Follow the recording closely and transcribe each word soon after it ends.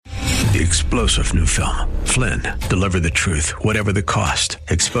The explosive new film, Flynn, deliver the truth, whatever the cost,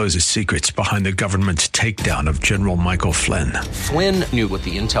 exposes secrets behind the government's takedown of General Michael Flynn. Flynn knew what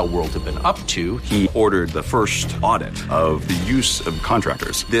the intel world had been up to. He ordered the first audit of the use of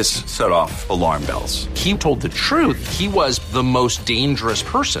contractors. This set off alarm bells. He told the truth. He was the most dangerous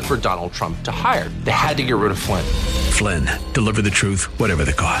person for Donald Trump to hire. They had to get rid of Flynn. Flynn, deliver the truth, whatever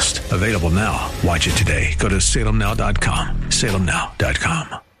the cost. Available now. Watch it today. Go to salemnow.com.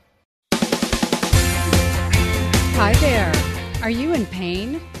 salemnow.com. Hi there. Are you in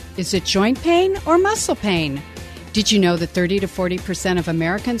pain? Is it joint pain or muscle pain? Did you know that 30 to 40% of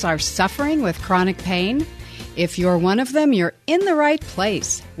Americans are suffering with chronic pain? If you're one of them, you're in the right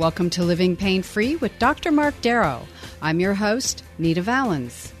place. Welcome to Living Pain-Free with Dr. Mark Darrow. I'm your host, Nita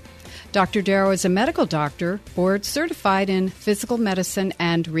Valens. Dr. Darrow is a medical doctor, board certified in physical medicine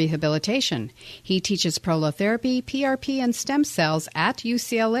and rehabilitation. He teaches prolotherapy, PRP, and stem cells at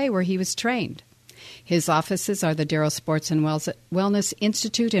UCLA, where he was trained. His offices are the Darrow Sports and Wellness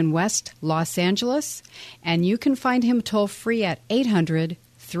Institute in West Los Angeles, and you can find him toll-free at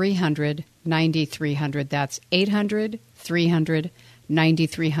 800-300-9300. That's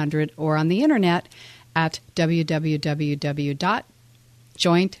 800-300-9300, or on the internet at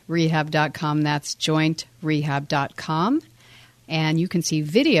www.jointrehab.com. That's jointrehab.com. And you can see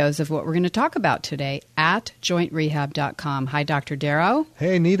videos of what we're going to talk about today at jointrehab.com. Hi, Dr. Darrow.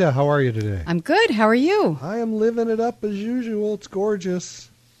 Hey, Nita. How are you today? I'm good. How are you? I am living it up as usual. It's gorgeous.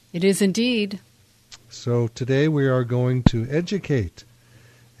 It is indeed. So today we are going to educate.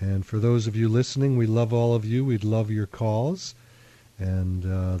 And for those of you listening, we love all of you. We'd love your calls. And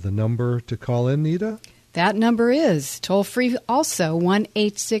the number to call in, Nita? That number is toll-free also,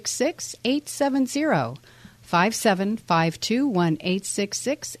 1-866-870-5752,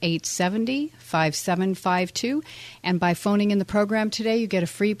 1-866-870-5752. And by phoning in the program today, you get a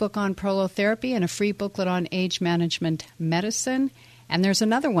free book on prolotherapy and a free booklet on age management medicine. And there's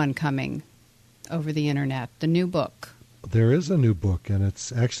another one coming over the internet, the new book. There is a new book, and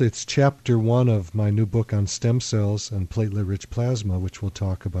it's chapter 1 of my new book on stem cells and platelet-rich plasma, which we'll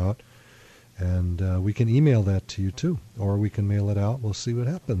talk about. And we can email that to you, too, or we can mail it out. We'll see what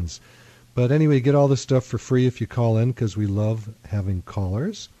happens. But anyway, get all this stuff for free if you call in, because we love having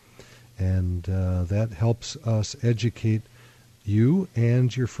callers. And that helps us educate you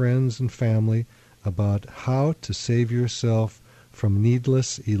and your friends and family about how to save yourself from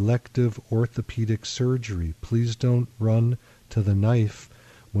needless elective orthopedic surgery. Please don't run to the knife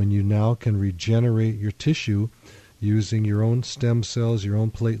when you now can regenerate your tissue using your own stem cells, your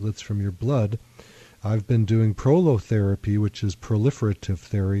own platelets from your blood. I've been doing prolotherapy, which is proliferative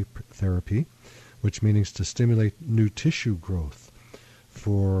therapy, which means to stimulate new tissue growth,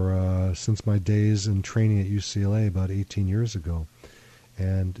 for since my days in training at UCLA about 18 years ago.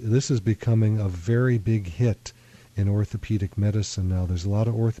 And this is becoming a very big hit in orthopedic medicine now. There's a lot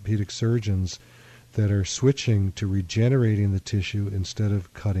of orthopedic surgeons that are switching to regenerating the tissue instead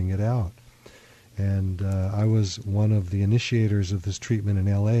of cutting it out. And I was one of the initiators of this treatment in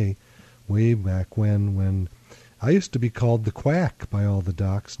LA way back when I used to be called the quack by all the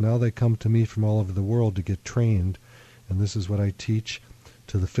docs. Now they come to me from all over the world to get trained, and this is what I teach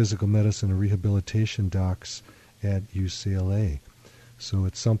to the physical medicine and rehabilitation docs at UCLA. So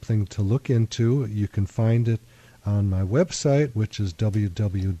it's something to look into. You can find it on my website, which is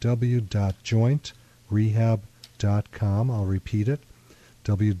www.jointrehab.com. I'll repeat it,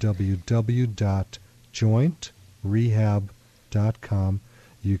 www.jointrehab.com.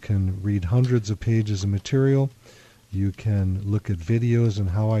 You can read hundreds of pages of material. You can look at videos on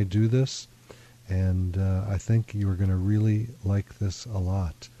how I do this. And I think you're going to really like this a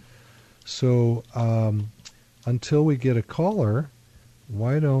lot. So until we get a caller,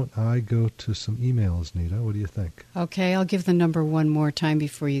 why don't I go to some emails, Nita? What do you think? Okay, I'll give the number one more time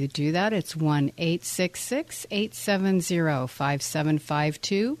before you do that. It's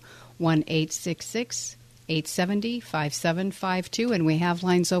 1-866-870-5752, 1-866-870-5752, and we have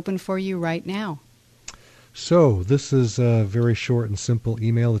lines open for you right now. So this is a very short and simple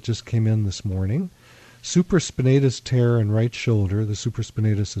email that just came in this morning. Supraspinatus tear in right shoulder. The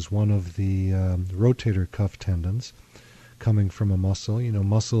supraspinatus is one of the rotator cuff tendons coming from a muscle. You know,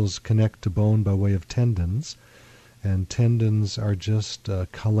 muscles connect to bone by way of tendons, and tendons are just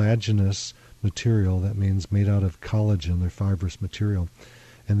collagenous material. That means made out of collagen. They're fibrous material,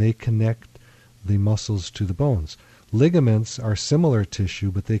 and they connect the muscles to the bones. Ligaments are similar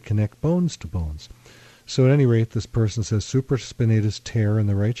tissue, but they connect bones to bones. So at any rate, this person says supraspinatus tear in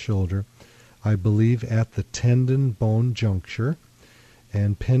the right shoulder, I believe at the tendon-bone juncture,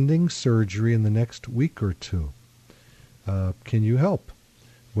 and pending surgery in the next week or two. Can you help?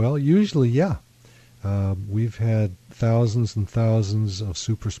 Well, usually, yeah. We've had thousands and thousands of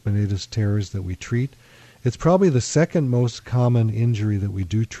supraspinatus tears that we treat. It's probably the second most common injury that we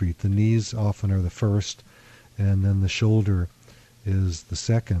do treat. The knees often are the first, and then the shoulder is the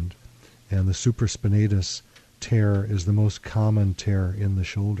second. And the supraspinatus tear is the most common tear in the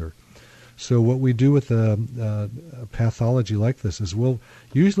shoulder. So what we do with a pathology like this is we'll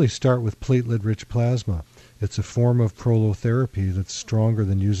usually start with platelet-rich plasma. It's a form of prolotherapy that's stronger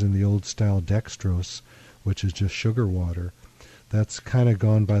than using the old-style dextrose, which is just sugar water. That's kind of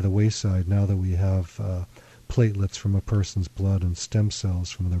gone by the wayside now that we have platelets from a person's blood and stem cells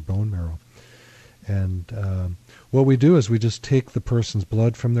from their bone marrow. And what we do is we just take the person's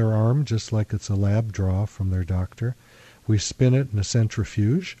blood from their arm, just like it's a lab draw from their doctor. We spin it in a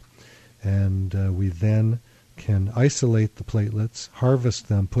centrifuge, and we then can isolate the platelets, harvest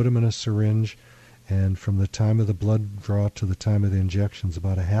them, put them in a syringe, and from the time of the blood draw to the time of the injection is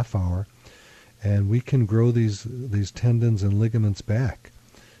about a half hour. And we can grow these tendons and ligaments back.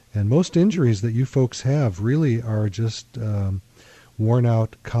 And most injuries that you folks have really are just worn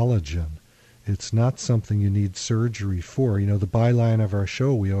out collagen. It's not something you need surgery for. You know, the byline of our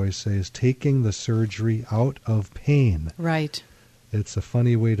show, we always say, is taking the surgery out of pain. Right. It's a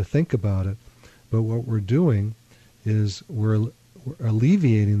funny way to think about it. But what we're doing is we're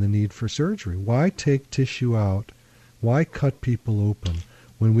alleviating the need for surgery. Why take tissue out? Why cut people open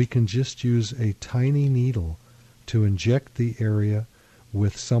when we can just use a tiny needle to inject the area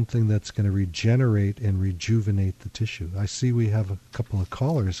with something that's going to regenerate and rejuvenate the tissue? I see we have a couple of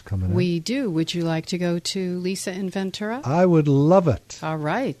callers coming in. We do. Would you like to go to Lisa in Ventura? I would love it. All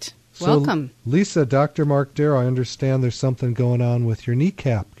right. So, Welcome. Lisa, Dr. Mark Darrow, I understand there's something going on with your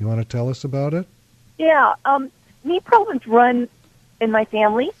kneecap. You want to tell us about it? Yeah. Knee problems run in my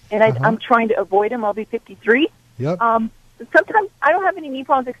family, and I'm trying to avoid them. I'll be 53. Yep. Sometimes I don't have any knee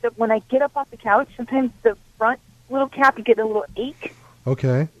problems except when I get up off the couch, sometimes the front little cap, you get a little ache.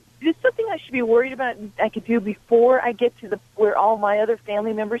 Okay. Is this something I should be worried about and I could do before I get to where all my other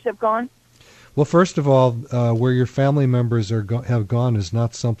family members have gone? Well, first of all, where your family members have gone is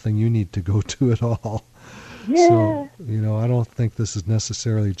not something you need to go to at all. Yeah. So, I don't think this is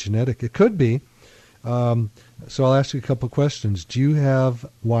necessarily genetic. It could be. So I'll ask you a couple of questions. Do you have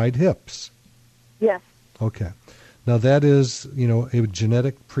wide hips? Yes. Okay. Now that is, a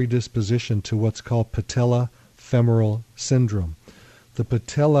genetic predisposition to what's called patellofemoral syndrome. The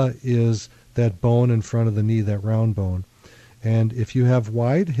patella is that bone in front of the knee, that round bone. And if you have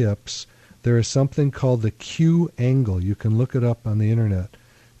wide hips, there is something called the Q angle. You can look it up on the internet.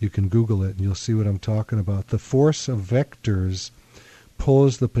 You can Google it and you'll see what I'm talking about. The force of vectors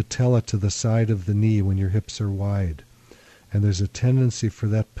pulls the patella to the side of the knee when your hips are wide. And there's a tendency for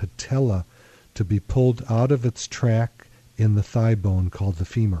that patella to be pulled out of its track in the thigh bone called the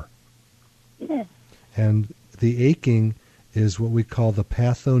femur. Yeah. And the aching is what we call the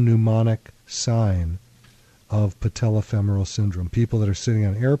pathognomonic sign of patellofemoral syndrome. People that are sitting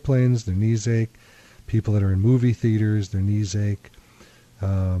on airplanes, their knees ache. People that are in movie theaters, their knees ache.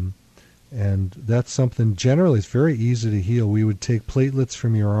 And that's something generally it's very easy to heal. We would take platelets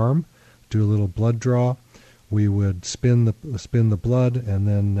from your arm, do a little blood draw. We would spin the blood and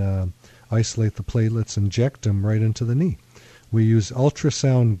then isolate the platelets, inject them right into the knee. We use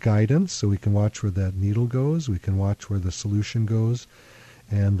ultrasound guidance so we can watch where that needle goes. We can watch where the solution goes.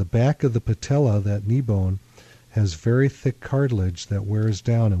 And the back of the patella, that knee bone, has very thick cartilage that wears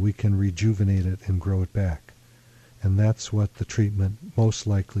down, and we can rejuvenate it and grow it back. And that's what the treatment most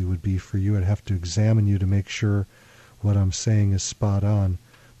likely would be for you. I'd have to examine you to make sure what I'm saying is spot on.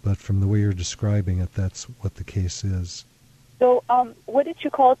 But from the way you're describing it, that's what the case is. So what did you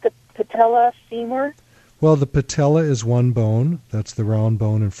call it, the patella femur? Well, the patella is one bone. That's the round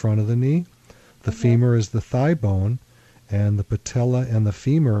bone in front of the knee. The femur is the thigh bone, and the patella and the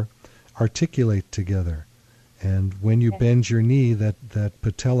femur articulate together. And when you bend your knee, that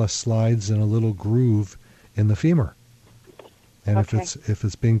patella slides in a little groove in the femur. And if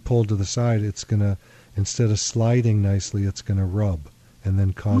it's being pulled to the side, it's going to, instead of sliding nicely, it's going to rub and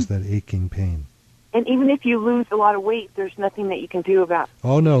then cause that aching pain. And even if you lose a lot of weight, there's nothing that you can do about it.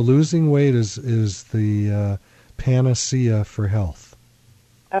 Oh, no, losing weight is the panacea for health.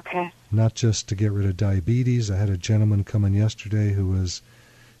 Okay. Not just to get rid of diabetes. I had a gentleman come in yesterday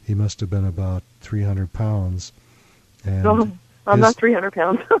he must have been about 300 pounds. And I'm not 300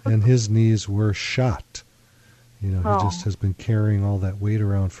 pounds. and his knees were shot. He just has been carrying all that weight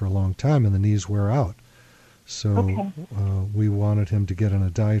around for a long time, and the knees wear out. So we wanted him to get on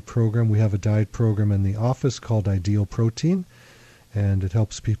a diet program. We have a diet program in the office called Ideal Protein, and it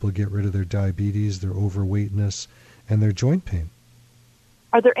helps people get rid of their diabetes, their overweightness, and their joint pain.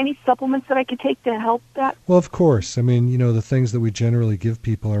 Are there any supplements that I could take to help that? Well, of course. I mean, the things that we generally give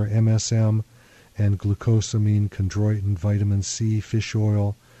people are MSM and glucosamine, chondroitin, vitamin C, fish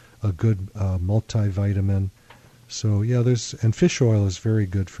oil, a good multivitamin. So, yeah, and fish oil is very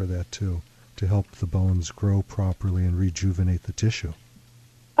good for that, too, to help the bones grow properly and rejuvenate the tissue.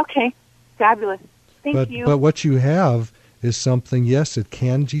 Okay, fabulous. Thank you. But what you have is something, yes, it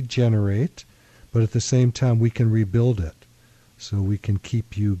can degenerate, but at the same time we can rebuild it. So we can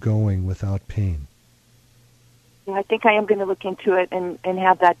keep you going without pain. Yeah, I think I am going to look into it and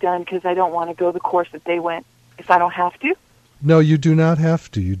have that done because I don't want to go the course that they went if I don't have to. No, you do not have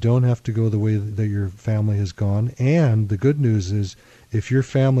to. You don't have to go the way that your family has gone. And the good news is if your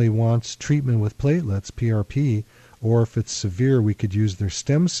family wants treatment with platelets, PRP, or if it's severe, we could use their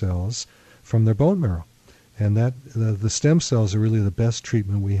stem cells from their bone marrow. And that the stem cells are really the best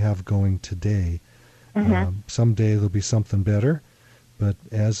treatment we have going today. Mm-hmm. Someday there'll be something better, but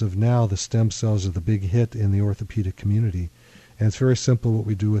as of now, the stem cells are the big hit in the orthopedic community. And it's very simple what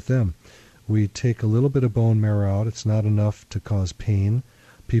we do with them. We take a little bit of bone marrow out. It's not enough to cause pain.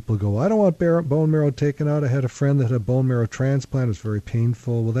 People go, I don't want bone marrow taken out. I had a friend that had a bone marrow transplant. It was very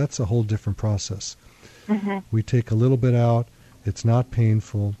painful. Well, that's a whole different process. Mm-hmm. We take a little bit out. It's not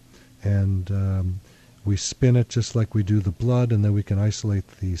painful. And we spin it just like we do the blood, and then we can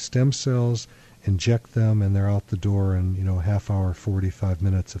isolate the stem cells, inject them, and they're out the door in, half hour, 45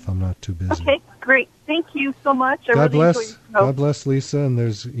 minutes if I'm not too busy. Okay, great. Thank you so much. God bless, Lisa, and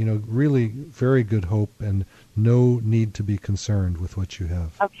there's, really very good hope and no need to be concerned with what you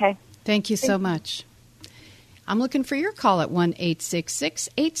have. Okay. Thank you so much. I'm looking for your call at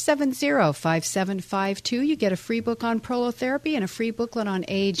 1-866-870-5752. You get a free book on prolotherapy and a free booklet on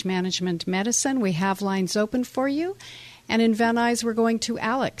age management medicine. We have lines open for you. And in Van Nuys, we're going to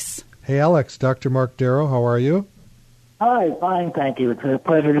Alex. Hey, Alex, Dr. Mark Darrow, how are you? Hi, fine, thank you. It's a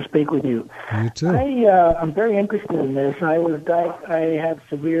pleasure to speak with you. You too. I'm very interested in this. I have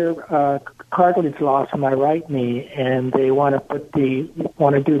severe cartilage loss in my right knee, and they want to do the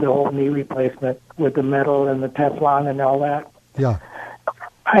whole knee replacement with the metal and the Teflon and all that. Yeah.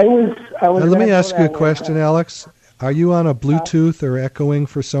 I was. Now, let me ask you a question, Alex. Are you on a Bluetooth or echoing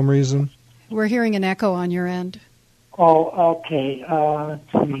for some reason? We're hearing an echo on your end. Oh, okay.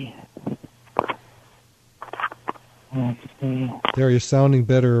 Let's see. There, you're sounding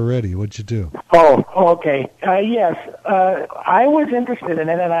better already. What'd you do? Oh, okay. Yes, I was interested in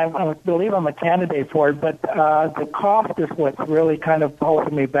it, and I believe I'm a candidate for it, but the cost is what's really kind of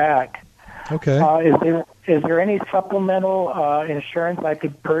holding me back. Okay. Is there any supplemental insurance I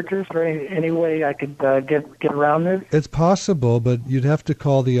could purchase, or any way I could get around this? It's possible, but you'd have to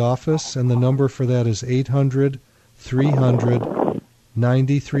call the office, and the number for that is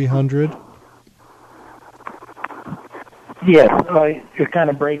 800-300-9300. Yes, you're kind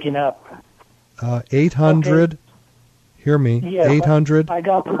of breaking up. 800, okay. Hear me, yes,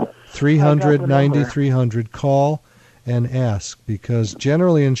 800-300-9300. Call and ask, because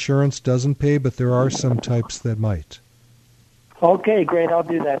generally insurance doesn't pay, but there are some types that might. Okay, great, I'll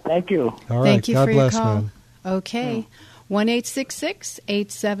do that. Thank you. All right, Thank you God for bless, your call. man. Okay.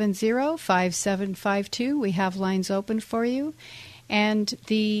 1-866-870-5752. We have lines open for you. And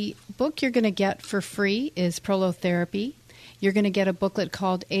the book you're going to get for free is Prolotherapy. You're going to get a booklet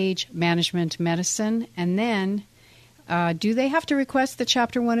called Age Management Medicine. And then, do they have to request the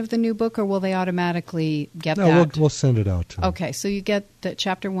Chapter 1 of the new book, or will they automatically get that? No, we'll send it out to them. Okay, so you get the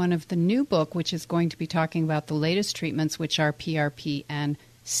Chapter 1 of the new book, which is going to be talking about the latest treatments, which are PRP and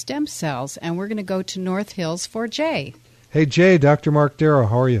stem cells. And we're going to go to North Hills for Jay. Hey, Jay, Dr. Mark Darrow,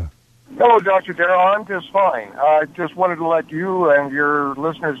 how are you? Hello, Dr. Darrow. I'm just fine. I just wanted to let you and your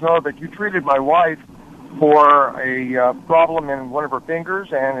listeners know that you treated my wife for a problem in one of her fingers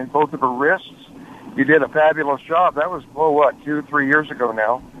and in both of her wrists. You did a fabulous job. That was, 2-3 years ago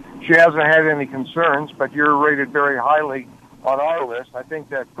now. She hasn't had any concerns, but you're rated very highly on our list. I think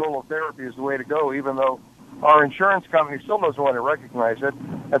that prolotherapy is the way to go, even though our insurance company still doesn't want to recognize it.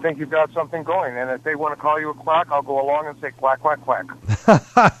 I think you've got something going, and if they want to call you a quack, I'll go along and say quack, quack, quack.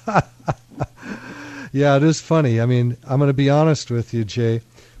 Yeah, it is funny. I mean, I'm going to be honest with you, Jay.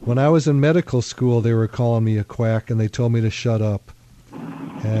 When I was in medical school, they were calling me a quack, and they told me to shut up.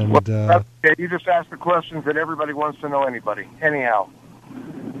 And you just ask the questions that everybody wants to know anyhow.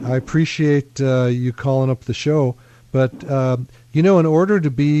 I appreciate you calling up the show, but, in order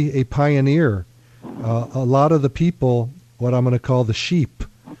to be a pioneer, a lot of the people, what I'm going to call the sheep,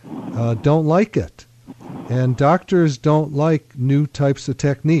 don't like it. And doctors don't like new types of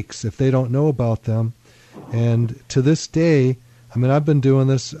techniques if they don't know about them. And to this day, I mean, I've been doing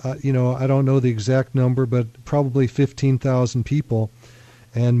this, I don't know the exact number, but probably 15,000 people.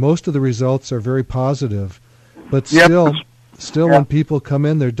 and most of the results are very positive. But still, when people come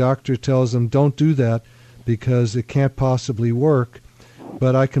in, their doctor tells them, don't do that because it can't possibly work.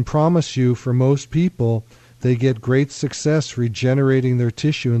 But I can promise you, for most people, they get great success regenerating their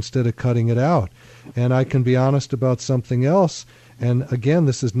tissue instead of cutting it out. And I can be honest about something else. And again,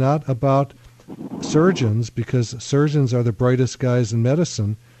 this is not about surgeons, because surgeons are the brightest guys in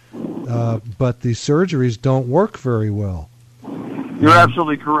medicine, but the surgeries don't work very well. You're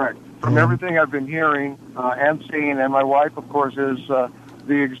absolutely correct. From everything I've been hearing and seeing, and my wife, of course, is the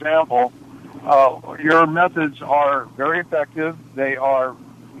example, your methods are very effective. They are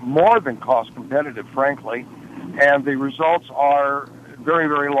more than cost competitive, frankly, and the results are very,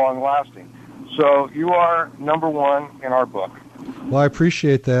 very long-lasting. So you are number one in our book. Well, I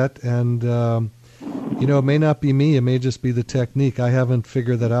appreciate that, and it may not be me. It may just be the technique. I haven't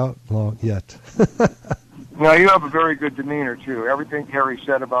figured that out yet. Now, you have a very good demeanor, too. Everything Harry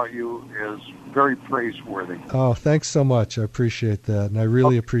said about you is very praiseworthy. Oh, thanks so much. I appreciate that, and I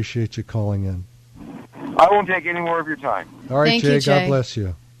really appreciate you calling in. I won't take any more of your time. All right, Thank Jay, you, Jay. God bless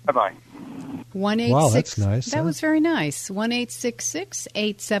you. Bye-bye. 1-866. Wow, that's nice. That was very nice.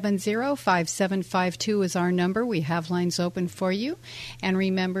 1-866-870-5752 is our number. We have lines open for you. And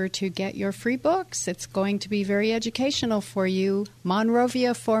remember to get your free books. It's going to be very educational for you.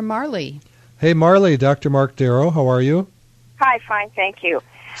 Monrovia for Marley. Hey, Marley, Dr. Mark Darrow, how are you? Hi, fine, thank you.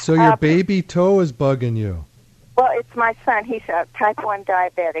 So your baby toe is bugging you. Well, it's my son. He's a type 1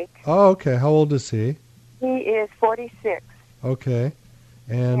 diabetic. Oh, okay. How old is he? He is 46. Okay.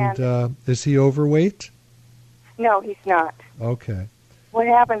 And is he overweight? No, he's not. Okay. What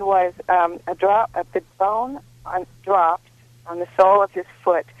happened was the bone dropped on the sole of his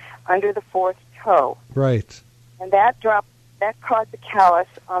foot under the fourth toe. Right. And that caused a callus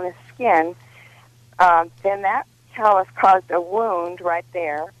on the skin. Then that callus caused a wound right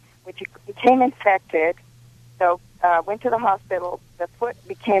there, which became infected. So went to the hospital. The foot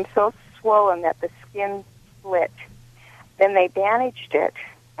became so swollen that the skin split. Then they bandaged it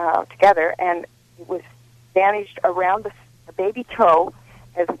together, and it was bandaged around the baby toe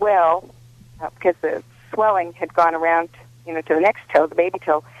as well, because the swelling had gone around, to the next toe, the baby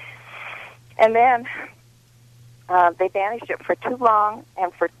toe. And then they bandaged it for too long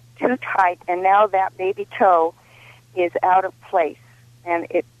and for too tight, and now that baby toe is out of place, and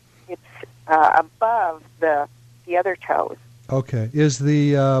it's above the other toes. Okay. Is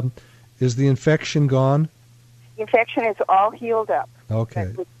the infection gone? The infection is all healed up.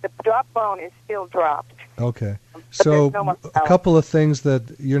 Okay. The drop bone is still dropped. Okay. So a couple of things that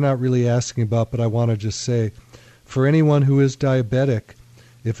you're not really asking about, but I want to just say, for anyone who is diabetic,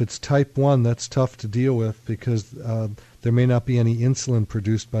 if it's type 1, that's tough to deal with because there may not be any insulin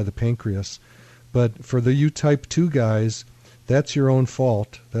produced by the pancreas. But for you type 2 guys, that's your own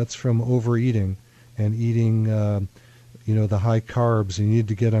fault. That's from overeating and eating the high carbs. You need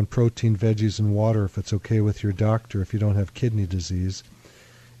to get on protein, veggies, and water if it's okay with your doctor if you don't have kidney disease.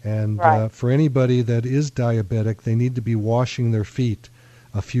 And for anybody that is diabetic, they need to be washing their feet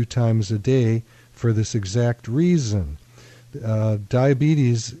a few times a day for this exact reason.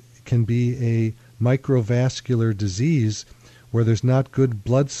 Diabetes can be a microvascular disease where there's not good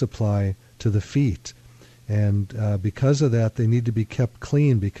blood supply to the feet. And because of that, they need to be kept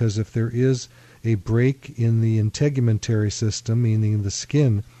clean, because if there is a break in the integumentary system, meaning the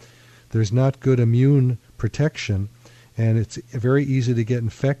skin, there's not good immune protection, and it's very easy to get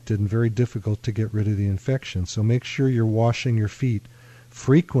infected and very difficult to get rid of the infection. So make sure you're washing your feet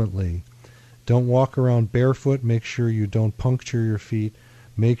frequently. Don't walk around barefoot. Make sure you don't puncture your feet.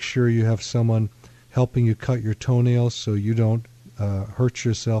 Make sure you have someone helping you cut your toenails so you don't hurt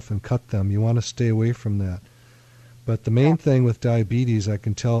yourself and cut them. You want to stay away from that. But the main thing with diabetes, I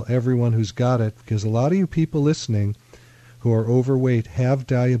can tell everyone who's got it, because a lot of you people listening who are overweight have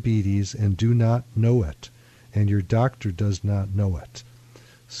diabetes and do not know it, and your doctor does not know it.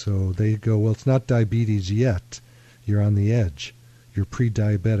 So they go, well, it's not diabetes yet. You're on the edge. You're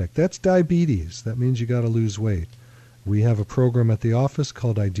pre-diabetic. That's diabetes. That means you got to lose weight. We have a program at the office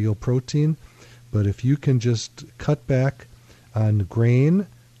called Ideal Protein, but if you can just cut back on grain,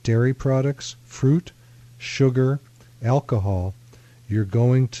 dairy products, fruit, sugar, alcohol, you're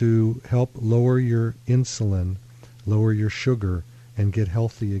going to help lower your insulin, lower your sugar, and get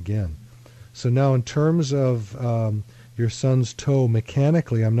healthy again. So now in terms of your son's toe,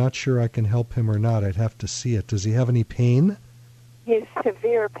 mechanically, I'm not sure I can help him or not. I'd have to see it. Does he have any pain? He has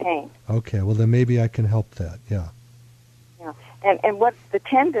severe pain. Okay, well then maybe I can help that, yeah. Yeah, and what the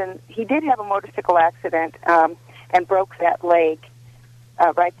tendon, he did have a motorcycle accident and broke that leg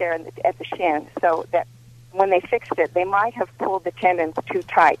right there at the shin. So that when they fixed it, they might have pulled the tendons too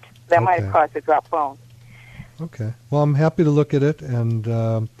tight. That might have caused a drop bone. Okay. Well, I'm happy to look at it, and,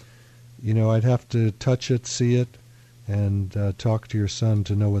 I'd have to touch it, see it, and talk to your son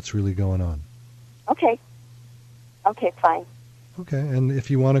to know what's really going on. Okay. Okay, fine. Okay, and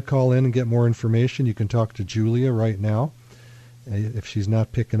if you want to call in and get more information, you can talk to Julia right now. If she's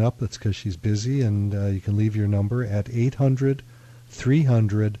not picking up, that's because she's busy, and you can leave your number at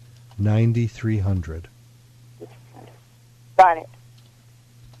 800-300-9300. Got it.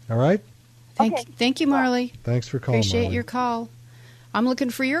 All right? Thank you, Marley. Thanks for calling, Appreciate Marley. your call. I'm looking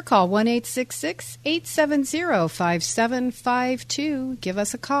for your call, 1-866-870-5752. Give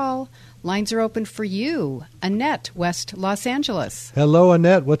us a call. Lines are open for you. Annette, West Los Angeles. Hello,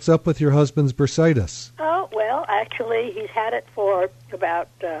 Annette. What's up with your husband's bursitis? Oh, well, actually, he's had it for about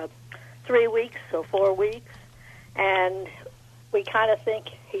 3 weeks or 4 weeks, and we kind of think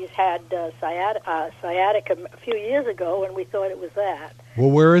he's had sciatica a few years ago, and we thought it was that.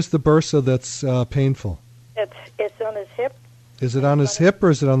 Well, where is the bursa that's painful? It's on his hip. Is it on his hip, or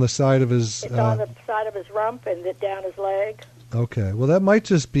is it on the side of his... It's on the side of his rump and down his leg. Okay. Well, that might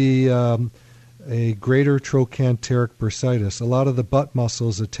just be a greater trochanteric bursitis. A lot of the butt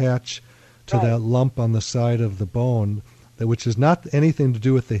muscles attach to that lump on the side of the bone, which is not anything to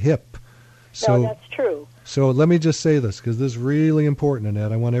do with the hip. So, no, that's true. So let me just say this, because this is really important,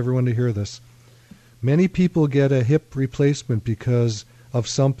 Annette. I want everyone to hear this. Many people get a hip replacement because of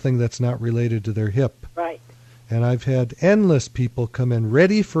something that's not related to their hip. Right. And I've had endless people come in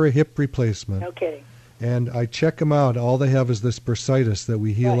ready for a hip replacement. No kidding. And I check them out. All they have is this bursitis that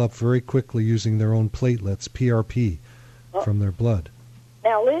we heal up very quickly using their own platelets, PRP, from their blood.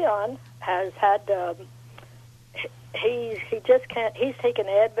 Now, Leon has had, he just can't, he's taken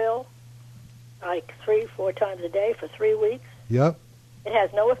Advil like 3-4 times a day for 3 weeks. Yep. It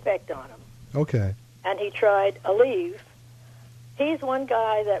has no effect on him. Okay. And he tried Aleve. He's one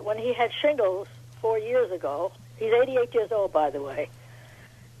guy that when he had shingles 4 years ago, he's 88 years old, by the way,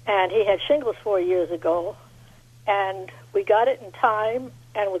 and he had shingles 4 years ago, and we got it in time,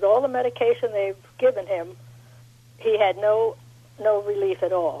 and with all the medication they've given him, he had no relief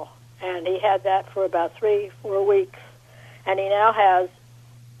at all. And he had that for about 3-4 weeks, and he now has,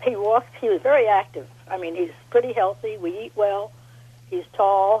 he was very active. I mean, he's pretty healthy. We eat well. He's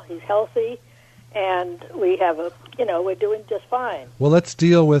tall. He's healthy. And we have we're doing just fine. Well, let's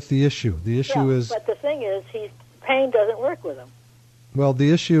deal with the issue. The issue is... But the thing is, pain doesn't work with him. Well,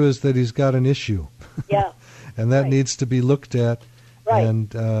 the issue is that he's got an issue. Yeah. And that needs to be looked at. Right.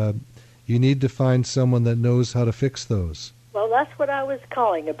 And you need to find someone that knows how to fix those. Well, that's what I was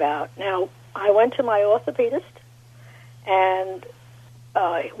calling about. Now, I went to my orthopedist, and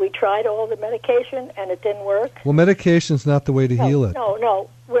we tried all the medication, and it didn't work. Well, medication's not the way to heal it. No,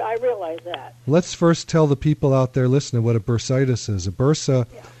 I realize that. Let's first tell the people out there listening what a bursitis is. A bursa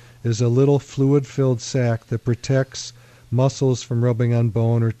is a little fluid-filled sac that protects muscles from rubbing on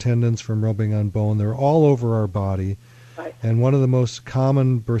bone or tendons from rubbing on bone. They're all over our body. Right. And one of the most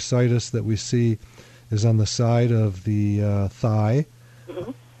common bursitis that we see is on the side of the thigh,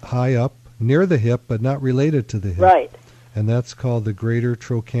 high up, near the hip, but not related to the hip. Right. And that's called the greater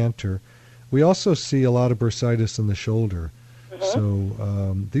trochanter. We also see a lot of bursitis in the shoulder.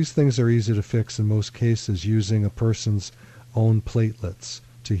 So these things are easy to fix in most cases using a person's own platelets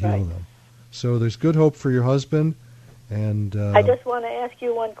to heal them. So there's good hope for your husband. And I just want to ask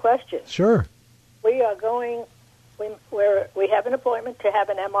you one question. Sure. We are going, we have an appointment to have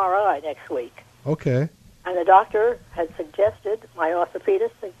an MRI next week. Okay. And the doctor had suggested, my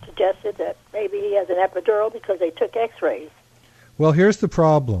orthopedist suggested that maybe he has an epidural because they took x-rays. Well, here's the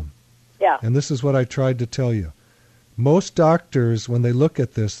problem. Yeah. And this is what I tried to tell you. Most doctors, when they look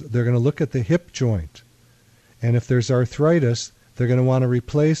at this, they're going to look at the hip joint. And if there's arthritis, they're going to want to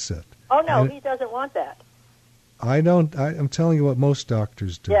replace it. Oh, no, he doesn't want that. I'm telling you what most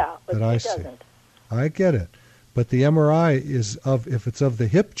doctors do. Yeah, but that he I doesn't. see. I get it. But the MRI is if it's of the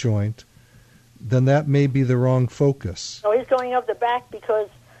hip joint, then that may be the wrong focus. No, he's going of the back because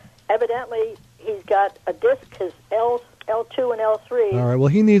evidently he's got a disc, his L2 and L3. All right, well,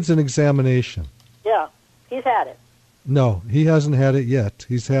 he needs an examination. Yeah, he's had it. No, he hasn't had it yet.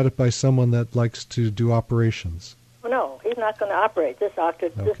 He's had it by someone that likes to do operations. Well, no, he's not going to operate. This doctor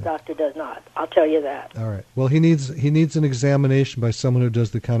does not. I'll tell you that. All right. Well, he needs an examination by someone who does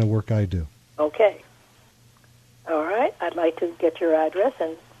the kind of work I do. Okay. All right. I'd like to get your address,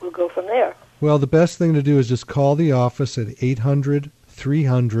 and we'll go from there. Well, the best thing to do is just call the office at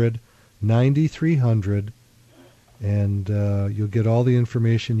 800-300-9300, and you'll get all the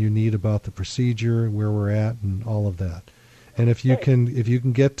information you need about the procedure, where we're at, and all of that. And if you can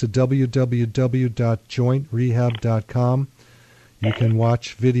get to www.jointrehab.com, you can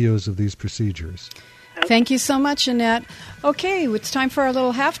watch videos of these procedures. Thank you so much, Annette. Okay, it's time for our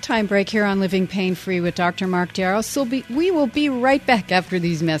little halftime break here on Living Pain Free with Dr. Mark Darrow. So we will be right back after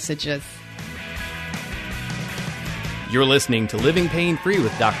these messages. You're listening to Living Pain Free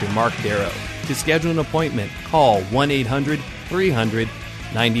with Dr. Mark Darrow. To schedule an appointment, call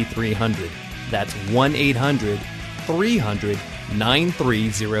 1-800-300-9300. That's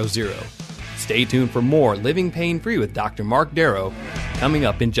 1-800-300-9300. Stay tuned for more Living Pain Free with Dr. Mark Darrow coming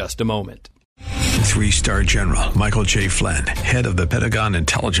up in just a moment. 3-star General Michael J. Flynn, head of the Pentagon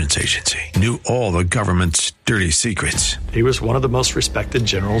Intelligence Agency, knew all the government's dirty secrets. He was one of the most respected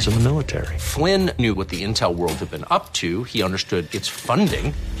generals in the military. Flynn knew what the intel world had been up to. He understood its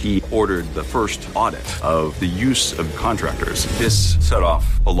funding. He ordered the first audit of the use of contractors. This set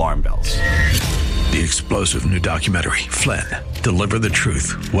off alarm bells. The explosive new documentary, Flynn, Deliver the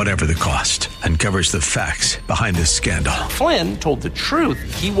Truth, Whatever the Cost, uncovers the facts behind this scandal. Flynn told the truth.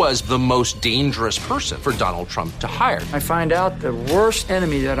 He was the most dangerous person for Donald Trump to hire. I find out the worst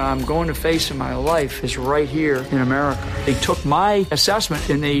enemy that I'm going to face in my life is right here in America. They took my assessment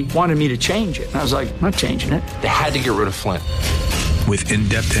and they wanted me to change it. And I was like, I'm not changing it. They had to get rid of Flynn. With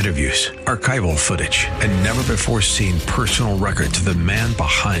in-depth interviews, archival footage, and never-before-seen personal records of the man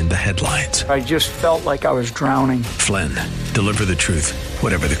behind the headlines. I just felt like I was drowning. Flynn, Deliver the Truth,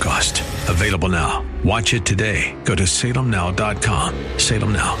 Whatever the Cost. Available now. Watch it today. Go to salemnow.com.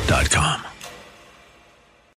 salemnow.com.